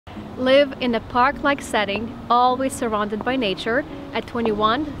Live in a park-like setting, always surrounded by nature, at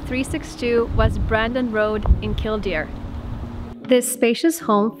 21362 West Brandon Road in Kildeer. This spacious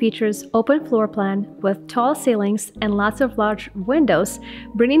home features open floor plan with tall ceilings and lots of large windows,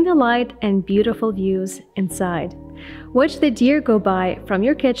 bringing the light and beautiful views inside. Watch the deer go by from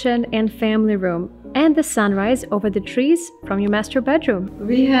your kitchen and family room, and the sunrise over the trees from your master bedroom.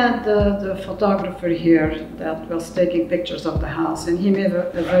 We had the photographer here that was taking pictures of the house, and he made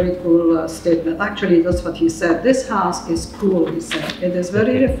a very cool statement. Actually, that's what he said. This house is cool, he said. It is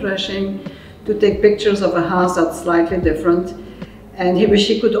very refreshing to take pictures of a house that's slightly different, and he wished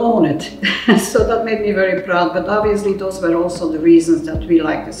he could own it. So that made me very proud, but obviously those were also the reasons that we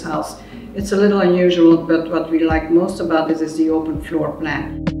like this house. It's a little unusual, but what we like most about it is the open floor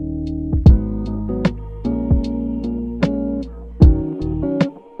plan.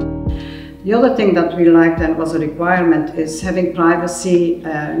 The other thing that we liked and was a requirement is having privacy,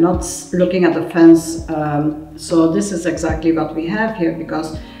 not looking at the fence. So this is exactly what we have here,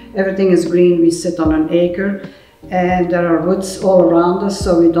 because everything is green. We sit on an acre and there are woods all around us,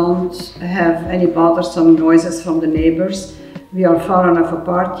 so we don't have any bothersome noises from the neighbors. We are far enough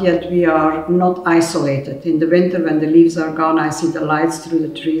apart, yet we are not isolated. In the winter, when the leaves are gone, I see the lights through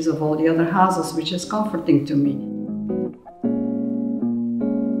the trees of all the other houses, which is comforting to me.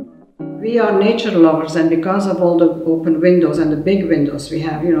 We are nature lovers, and because of all the open windows and the big windows we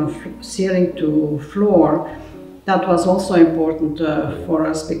have, ceiling to floor, that was also important for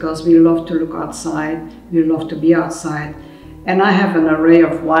us, because we love to look outside, we love to be outside. And I have an array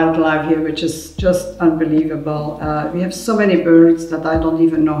of wildlife here, which is just unbelievable. We have so many birds that I don't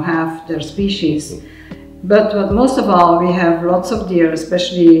even know half their species. But most of all, we have lots of deer,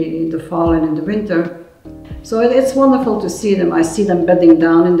 especially in the fall and in the winter. So it's wonderful to see them. I see them bedding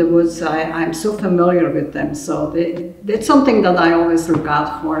down in the woods. I'm so familiar with them. So it's something that I always look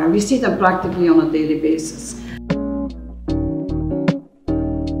out for. And we see them practically on a daily basis.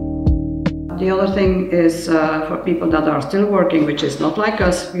 The other thing is for people that are still working, which is not like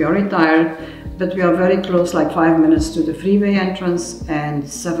us. We are retired, but we are very close, like 5 minutes to the freeway entrance and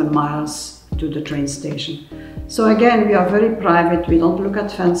 7 miles to the train station. So again, we are very private. We don't look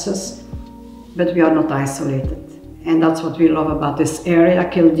at fences, but we are not isolated. And that's what we love about this area,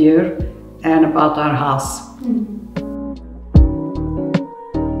 Kildeer, and about our house.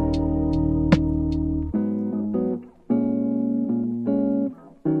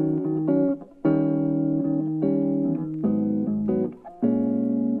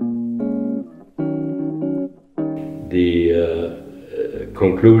 The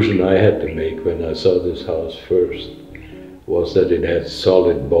conclusion I had to make when I saw this house first was that it had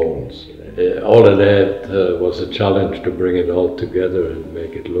solid bones. All of that was a challenge to bring it all together and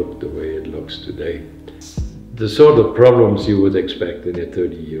make it look the way it looks today. The sort of problems you would expect in a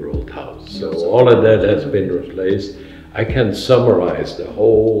 30-year-old house. So all of that has been replaced. I can summarize the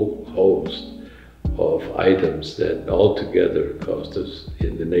whole host of items that altogether cost us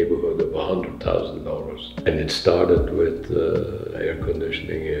in the neighborhood of $100,000. And it started with air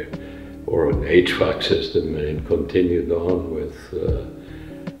conditioning or an HVAC system, and it continued on with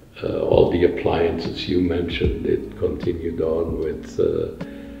all the appliances you mentioned. It continued on with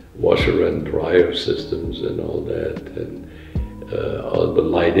washer and dryer systems and all that, and all the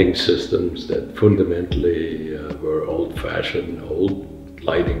lighting systems that fundamentally were old-fashioned, old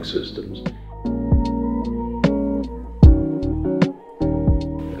lighting systems.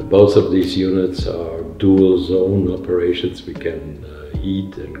 Both of these units are dual zone operations. We can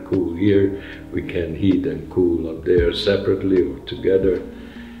heat and cool here. We can heat and cool up there separately or together.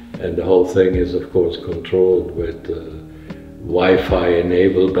 And the whole thing is, of course, controlled with Wi-Fi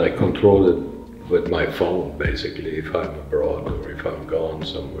enabled. I control it with my phone, basically, if I'm abroad or if I'm gone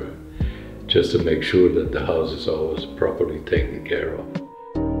somewhere, just to make sure that the house is always properly taken care of.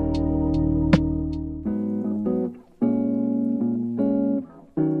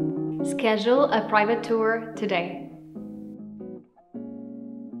 Schedule a private tour today.